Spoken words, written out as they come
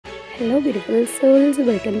Hello beautiful souls,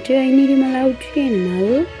 welcome to I Need You Aloud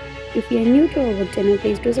channel. If you are new to our channel,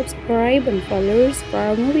 please do subscribe and follow us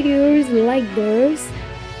for more videos like this.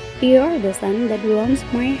 You are the sun that warms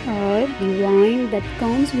my heart, the wine that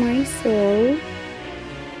calms my soul,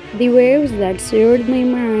 the waves that soothe my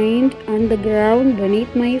mind, and the ground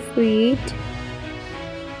beneath my feet.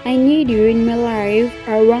 I need you in my life,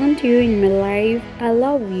 I want you in my life, I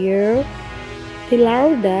love you. The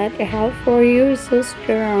love that I have for you is so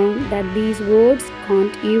strong that these words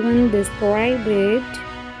can't even describe it.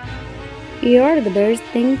 You are the best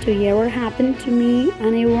thing to ever happen to me,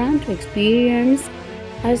 and I want to experience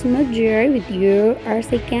as much joy with you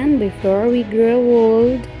as I can before we grow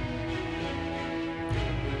old.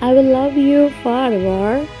 I will love you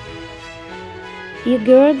forever. You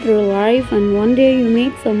go through life and one day you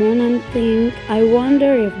meet someone and think, I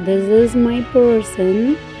wonder if this is my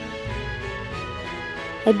person.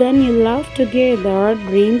 And then you laugh together,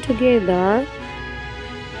 dream together,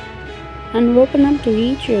 and open up to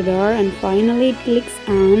each other, and finally it clicks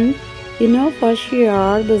and you know for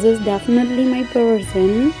sure this is definitely my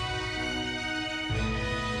person.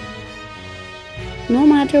 No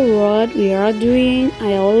matter what we are doing,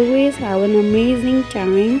 I always have an amazing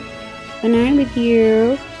time when I'm with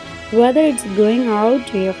you. Whether it's going out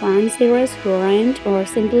to a fancy restaurant or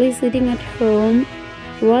simply sitting at home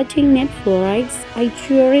watching Netflix, I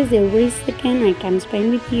cherish every second I can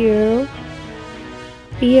spend with you.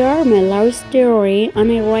 You are my love story,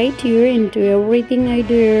 and I write you into everything I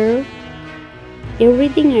do.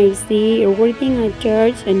 Everything I see, everything I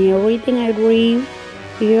touch, and everything I dream.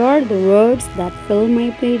 You are the words that fill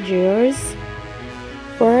my pages.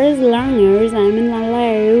 For as long as I'm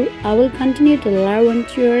alive, I will continue to love and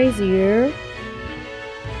cherish you.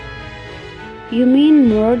 You mean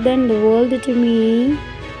more than the world to me.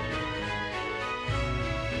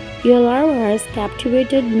 Your love has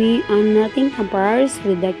captivated me, and nothing compares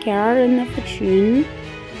with the care and affection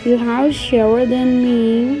you have showered on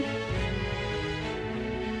me.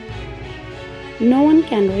 No one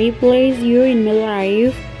can replace you in my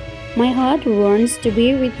life. My heart wants to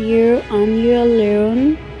be with you and you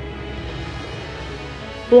alone.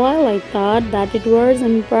 While I thought that it was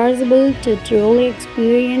impossible to truly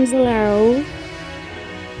experience love,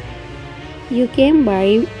 you came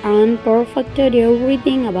by and perfected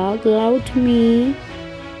everything about love to me.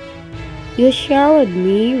 You showed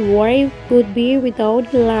me what I could be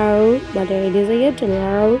without love, but I desire to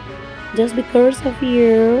love just because of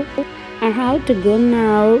you. I have to go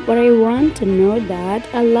now, but I want to know that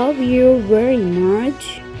I love you very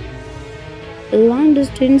much. Long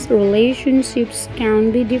distance relationships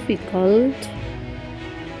can be difficult,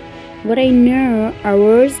 but I know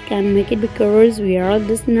ours can make it because we are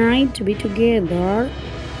destined to be together.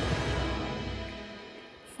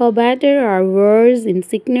 For better or worse, in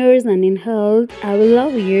sickness and in health, I will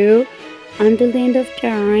love you until the end of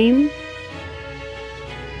time.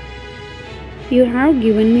 You have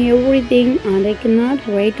given me everything, and I cannot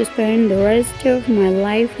wait to spend the rest of my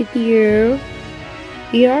life with you.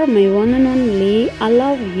 You are my one and only. I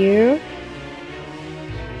love you.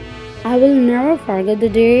 I will never forget the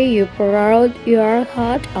day you poured your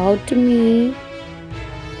heart out to me.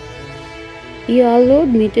 You allowed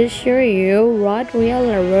me to show you what real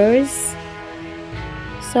love is.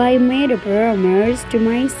 So I made a promise to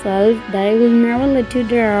myself that I will never let you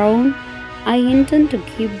down. I intend to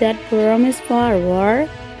keep that promise forever.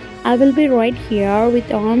 I will be right here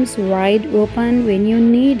with arms wide open when you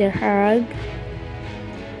need a hug,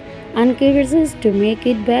 and kisses to make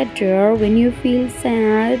it better when you feel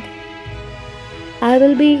sad. I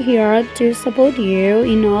will be here to support you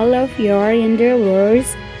in all of your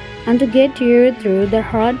endeavors and to get you through the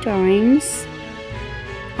hard times.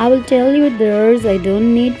 I will tell you this, I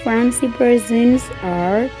don't need fancy presents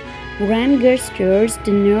or grand gestures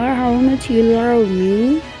to know how much you love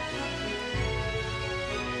me.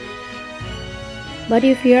 But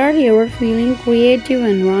if you are ever feeling creative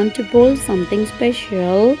and want to pull something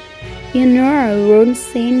special, you know I won't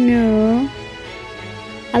say no.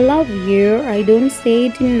 I love you, I don't say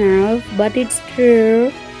it enough, but it's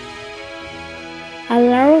true. I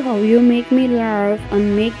love how you make me laugh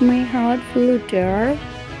and make my heart flutter.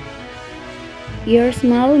 Your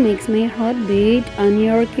smile makes my heart beat, and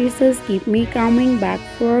your kisses keep me coming back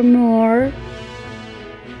for more.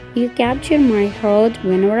 You capture my heart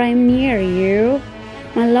whenever I'm near you.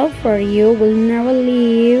 My love for you will never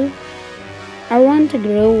leave. I want to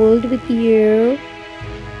grow old with you.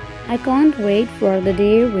 I can't wait for the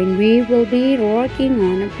day when we will be working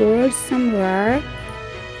on a boat somewhere,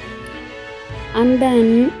 and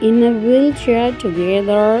then in a wheelchair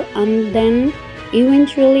together, and then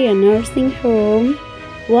eventually a nursing home.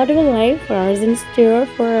 Whatever life has in store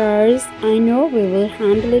for us, I know we will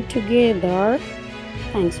handle it together.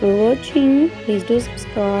 Thanks for watching. Please do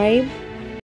subscribe.